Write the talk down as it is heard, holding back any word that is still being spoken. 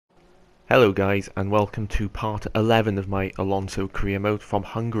Hello guys, and welcome to part 11 of my Alonso career mode from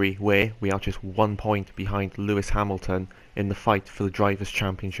Hungary, where we are just 1 point behind Lewis Hamilton in the fight for the Drivers'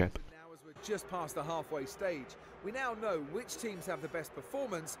 Championship. Now, as we're just past the halfway stage, we now know which teams have the best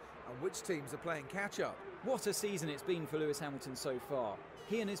performance and which teams are playing catch-up. What a season it's been for Lewis Hamilton so far.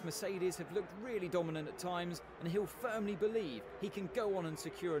 He and his Mercedes have looked really dominant at times, and he'll firmly believe he can go on and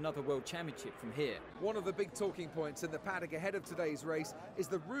secure another World Championship from here. One of the big talking points in the paddock ahead of today's race is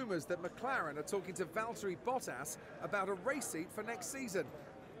the rumours that McLaren are talking to Valtteri Bottas about a race seat for next season.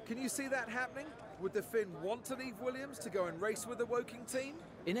 Can you see that happening? Would the Finn want to leave Williams to go and race with the Woking team?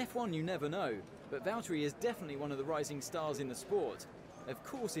 In F1 you never know, but Valtteri is definitely one of the rising stars in the sport. Of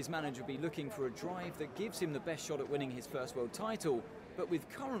course his manager will be looking for a drive that gives him the best shot at winning his first world title, but with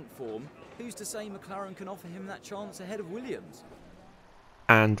current form, who's to say McLaren can offer him that chance ahead of Williams?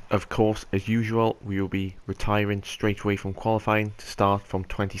 And of course, as usual, we will be retiring straight away from qualifying to start from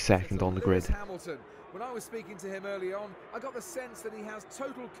 22nd on the grid. Hamilton. When I was speaking to him early on, I got the sense that he has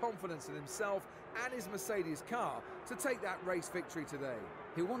total confidence in himself and his Mercedes car to take that race victory today.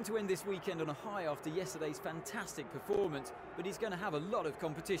 He'll want to end this weekend on a high after yesterday's fantastic performance, but he's going to have a lot of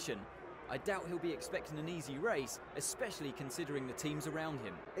competition. I doubt he'll be expecting an easy race, especially considering the teams around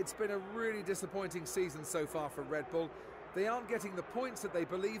him. It's been a really disappointing season so far for Red Bull. They aren't getting the points that they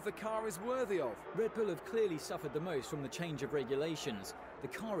believe the car is worthy of. Red Bull have clearly suffered the most from the change of regulations. The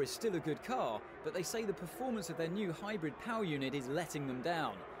car is still a good car, but they say the performance of their new hybrid power unit is letting them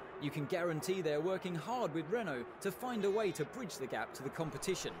down. You can guarantee they're working hard with Renault to find a way to bridge the gap to the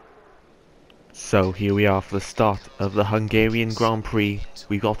competition. So here we are for the start of the Hungarian Grand Prix.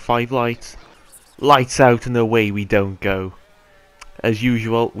 We've got 5 lights. Lights out and away we don't go. As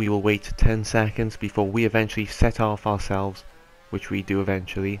usual, we will wait 10 seconds before we eventually set off ourselves, which we do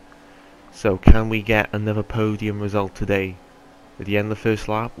eventually. So can we get another podium result today? At the end of the first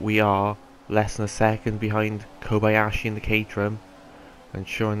lap, we are less than a second behind Kobayashi in the Caterham. And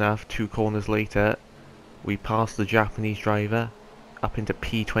sure enough, 2 corners later, we pass the Japanese driver. Up into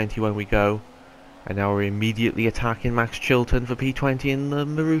P21 we go. And now we're immediately attacking Max Chilton for P20 in the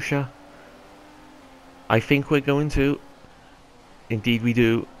Marussia. I think we're going to. Indeed we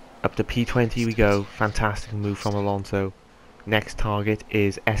do. Up to P20 we go. Fantastic move from Alonso. Next target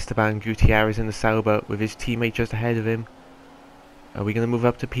is Esteban Gutierrez in the Sauber with his teammate just ahead of him. Are we going to move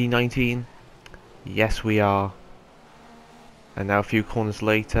up to P19? Yes we are. And now a few corners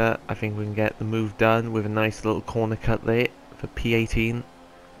later, I think we can get the move done with a nice little corner cut there for P18.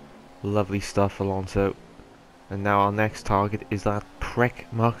 Lovely stuff, Alonso. And now our next target is that prick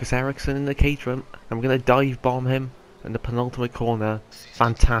Marcus Ericsson in the Caterham. I'm going to dive bomb him in the penultimate corner.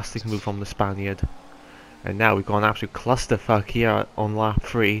 Fantastic move from the Spaniard. And now we've got an absolute clusterfuck here on lap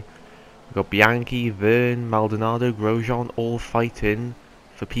 3. We've got Bianchi, Verne, Maldonado, Grosjean all fighting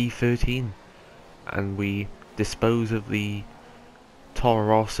for P13. And we dispose of the Toro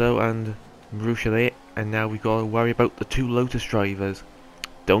Rosso and Marussia there. And now we've got to worry about the 2 Lotus drivers.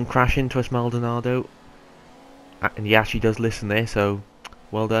 Don't crash into us, Maldonado. And he actually does listen there, so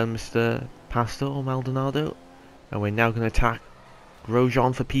well done, Mr. Pastor or Maldonado. And we're now going to attack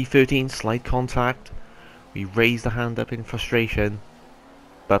Grosjean for P13, slight contact. We raise the hand up in frustration,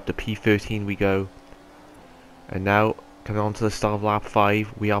 but up to P13 we go. And now, coming on to the start of lap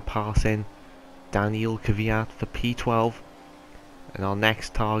 5, we are passing Daniel Kvyat for P12. And our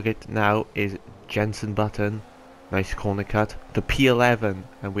next target now is Jenson Button. Nice corner cut for P11,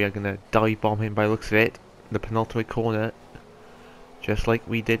 and we are going to dive bomb him by the looks of it. The penultimate corner, just like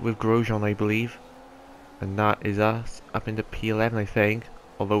we did with Grosjean, I believe. And that is us up into P11, I think.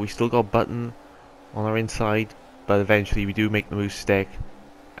 Although we still got Button on our inside, but eventually we do make the move stick.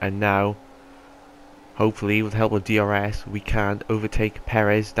 And now, hopefully, with the help of DRS, we can overtake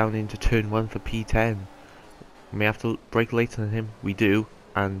Perez down into turn 1 for P10. We may have to brake later than him. We do,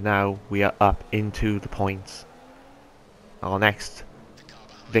 and now we are up into the points. Our next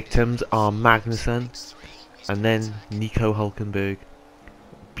victims are Magnussen and then Nico Hülkenberg.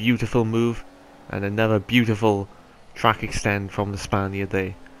 Beautiful move and another beautiful track extend from the Spaniard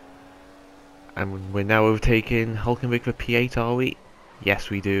there. And we're now overtaking Hülkenberg for P8, are we?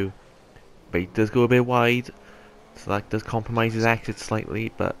 Yes we do. But he does go a bit wide, so that does compromise his exit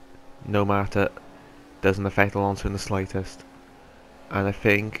slightly, but no matter, doesn't affect Alonso in the slightest. And I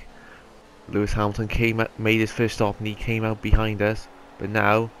think Lewis Hamilton made his first stop and he came out behind us, but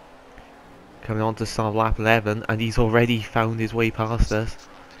now coming on to start lap 11 and he's already found his way past us.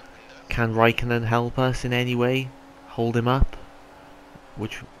 Can Raikkonen help us in any way? Hold him up?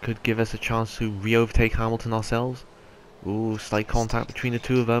 Which could give us a chance to re-overtake Hamilton ourselves. Ooh, slight contact between the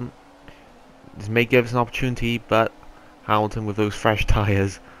two of them. This may give us an opportunity, but Hamilton with those fresh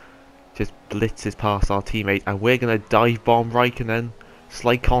tyres just blitzes past our teammate, and we're going to dive bomb Raikkonen.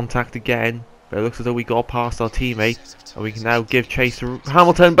 Slight contact again, but it looks as though we got past our teammate, and we can now give chase to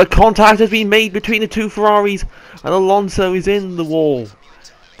Hamilton, but contact has been made between the two Ferraris, and Alonso is in the wall.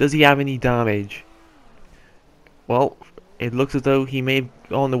 Does he have any damage? Well, it looks as though he may have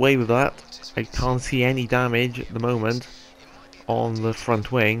gone away with that. I can't see any damage at the moment on the front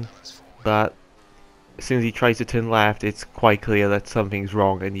wing, but as soon as he tries to turn left, it's quite clear that something's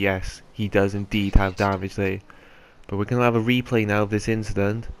wrong, and yes, he does indeed have damage there. But we're going to have a replay now of this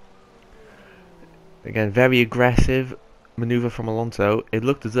incident. Again, very aggressive maneuver from Alonso. It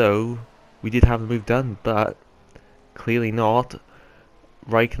looked as though we did have the move done, but clearly not.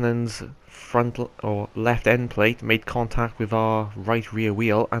 Raikkonen's front or left end plate made contact with our right rear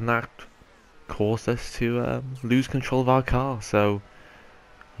wheel, and that caused us to lose control of our car. So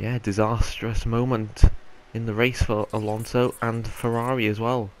yeah, disastrous moment in the race for Alonso and Ferrari as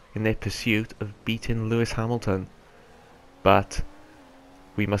well, in their pursuit of beating Lewis Hamilton. But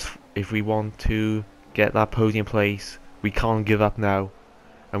we must, if we want to get that podium place, we can't give up now.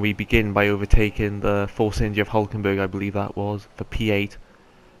 And we begin by overtaking the Force India of Hulkenberg, I believe that was, for P8.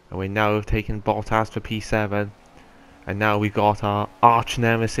 And we're now overtaking Bottas for P7. And now we've got our arch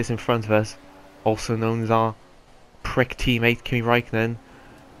nemesis in front of us, also known as our prick teammate Kimi Raikkonen.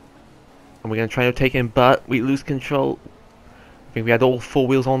 And we're going to try to overtake him, but we lose control. I think we had all four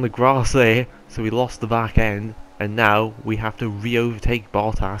wheels on the grass there, so we lost the back end. And now we have to re-overtake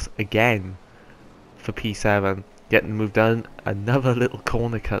Bottas again for P7. Getting the move done. Another little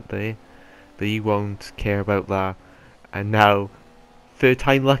corner cut there, but he won't care about that. And now, third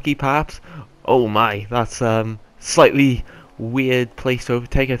time lucky perhaps? Oh my, that's slightly weird place to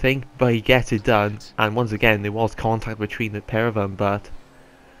overtake, I think, but he gets it done. And once again, there was contact between the pair of them, but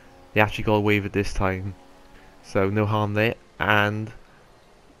they actually got away with it this time. So no harm there. And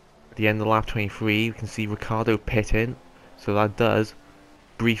at the end of lap 23, we can see Ricciardo pitting, so that does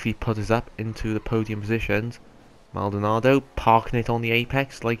briefly put us up into the podium positions. Maldonado parking it on the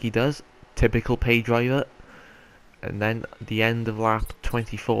apex like he does, typical pay driver. And then at the end of lap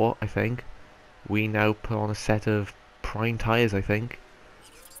 24, I think, we now put on a set of prime tyres, I think.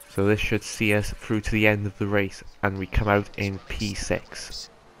 So this should see us through to the end of the race, and we come out in P6.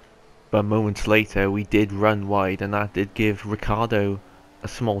 But moments later, we did run wide, and that did give Ricciardo a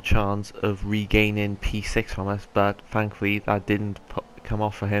small chance of regaining P6 from us, but thankfully that didn't come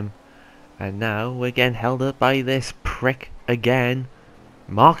off for him. And now we're getting held up by this prick again,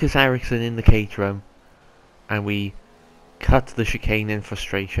 Marcus Ericsson in the Caterham, and we cut the chicane in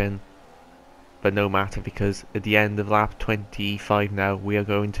frustration. But no matter, because at the end of lap 25 now, we are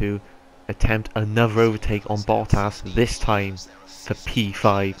going to attempt another overtake on Bottas, this time for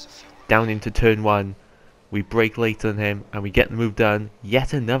P5, down into turn 1. We brake later than him, and we get the move done.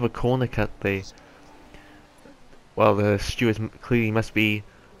 Yet another corner cut there. Well, the stewards clearly must be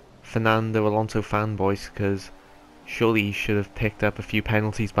Fernando Alonso fanboys, because surely he should have picked up a few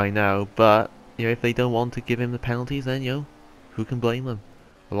penalties by now. But you know, if they don't want to give him the penalties, then you know, who can blame them?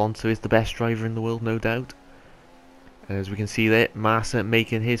 Alonso is the best driver in the world, no doubt. And as we can see there, Massa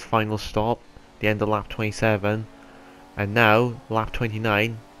making his final stop, the end of lap 27. And now, lap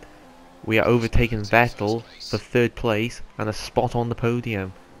 29. We are overtaking Vettel for third place and a spot on the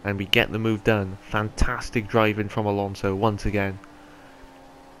podium, and we get the move done. Fantastic driving from Alonso once again.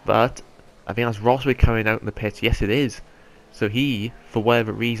 But I think that's Rosberg coming out in the pits. Yes, it is. So he, for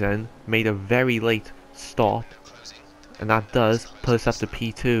whatever reason, made a very late stop, and that does put us up to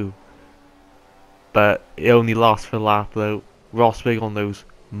P2. But it only lasts for a lap though. Rosberg on those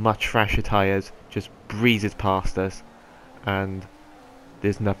much fresher tyres just breezes past us, and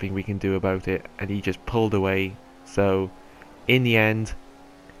there's nothing we can do about it, and he just pulled away. So in the end,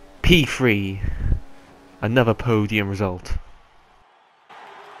 P3, another podium result.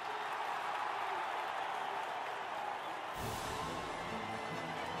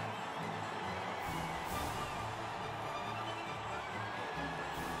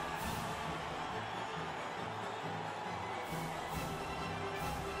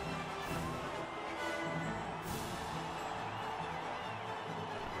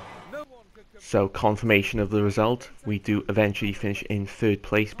 So confirmation of the result, we do eventually finish in third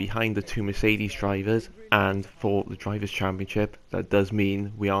place behind the two Mercedes drivers, and for the Drivers' Championship that does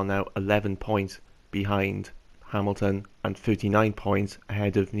mean we are now 11 points behind Hamilton and 39 points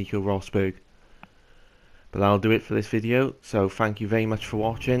ahead of Nico Rosberg. But that'll do it for this video, so thank you very much for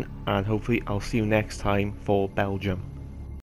watching, and hopefully I'll see you next time for Belgium.